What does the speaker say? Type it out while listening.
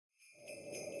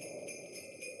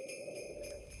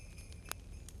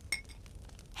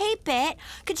keep it.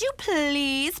 Could you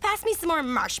please pass me some more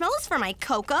marshmallows for my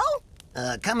cocoa?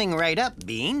 Coming right up,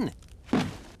 Bean.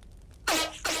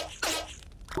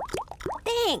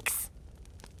 Thanks.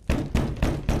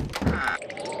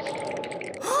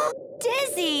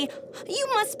 Dizzy, you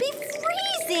must be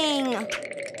freezing.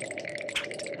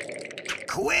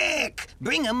 Quick!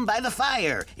 Bring 'em by the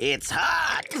fire. It's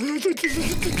hot.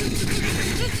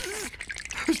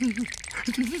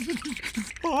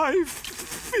 I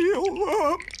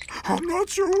feel, I'm not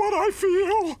sure what I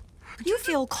feel. You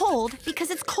feel cold because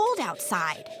it's cold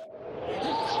outside.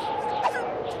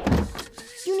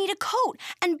 You need a coat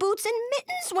and boots and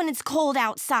mittens when it's cold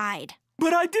outside.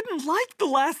 But I didn't like the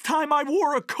last time I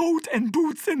wore a coat and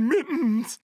boots and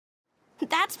mittens.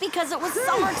 That's because it was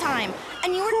summertime,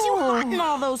 and you were too hot in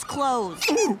all those clothes.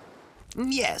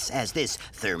 Yes, as this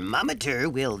thermometer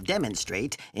will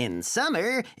demonstrate, in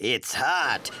summer, it's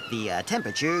hot. The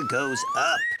temperature goes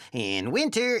up. In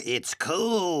winter, it's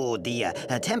cold. The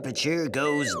temperature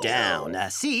goes down.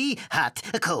 See? Hot,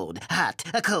 cold, hot,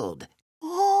 cold.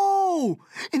 Oh,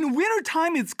 in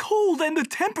wintertime it's cold and the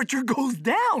temperature goes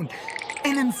down.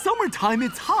 And in summertime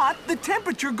it's hot, the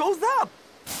temperature goes up.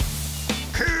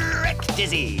 Correct,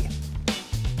 Dizzy.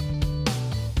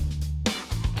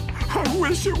 I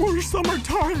wish it were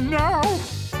summertime now.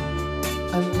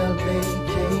 I love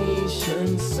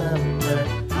vacation, summer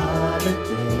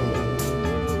holidays.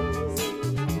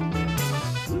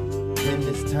 When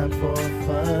it's time for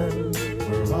fun,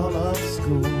 we're all off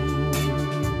school.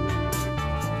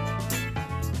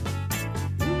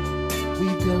 We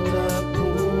built a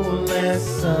pool last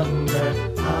summer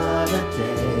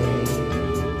holiday.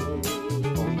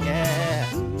 Oh yeah,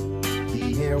 the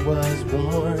air was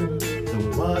warm, the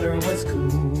water was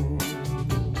cool.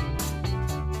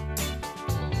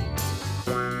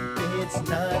 It's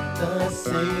not the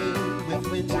same with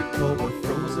winter cold, but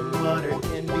frozen water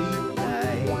can be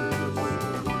nice.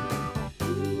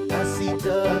 I see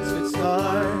ducks with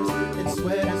scarves and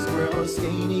sweater squirrels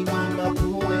skating on my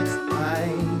pool, it's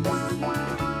ice.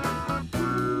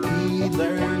 We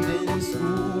learned in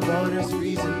school water's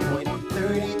freezing point,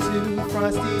 32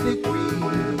 frosty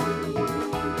degrees.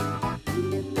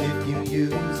 If you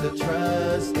use a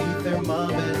trusty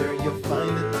thermometer, you'll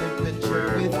find the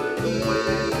temperature with ease.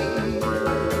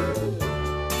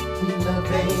 We love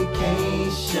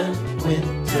vacation,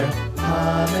 winter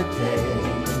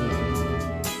holidays.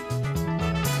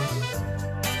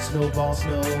 Snowballs,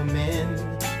 snowmen,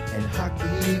 and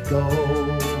hockey go.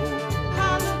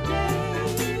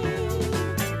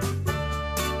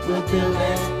 We'll build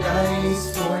an ice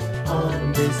fort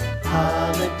on this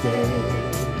holiday.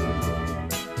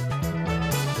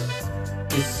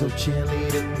 It's so chilly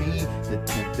to me, the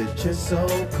temperature's so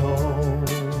cold.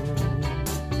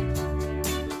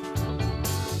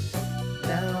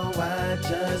 Now I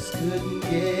just couldn't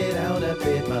get out of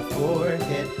bed, my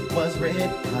forehead was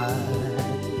red hot.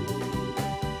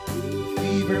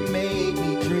 Fever made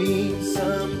me dream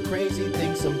some crazy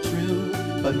things, some true,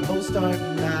 but most are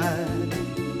not.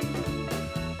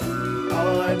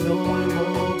 Our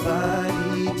normal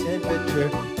body temperature,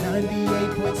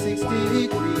 98.6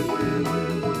 degrees.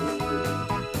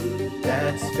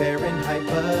 That's Fahrenheit,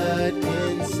 but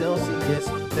in Celsius,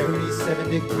 37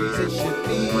 degrees it should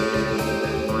be.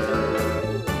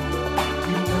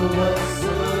 You know a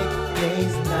sick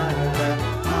day's not a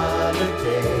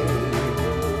holiday.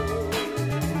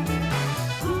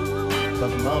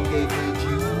 But Mom gave me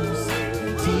juice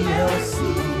and TLC.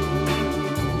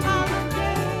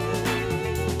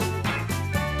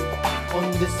 On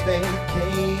this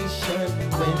vacation,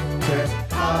 winter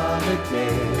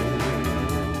holiday.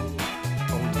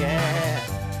 Oh yeah,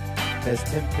 best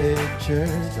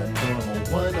temperatures, a normal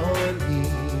one on me.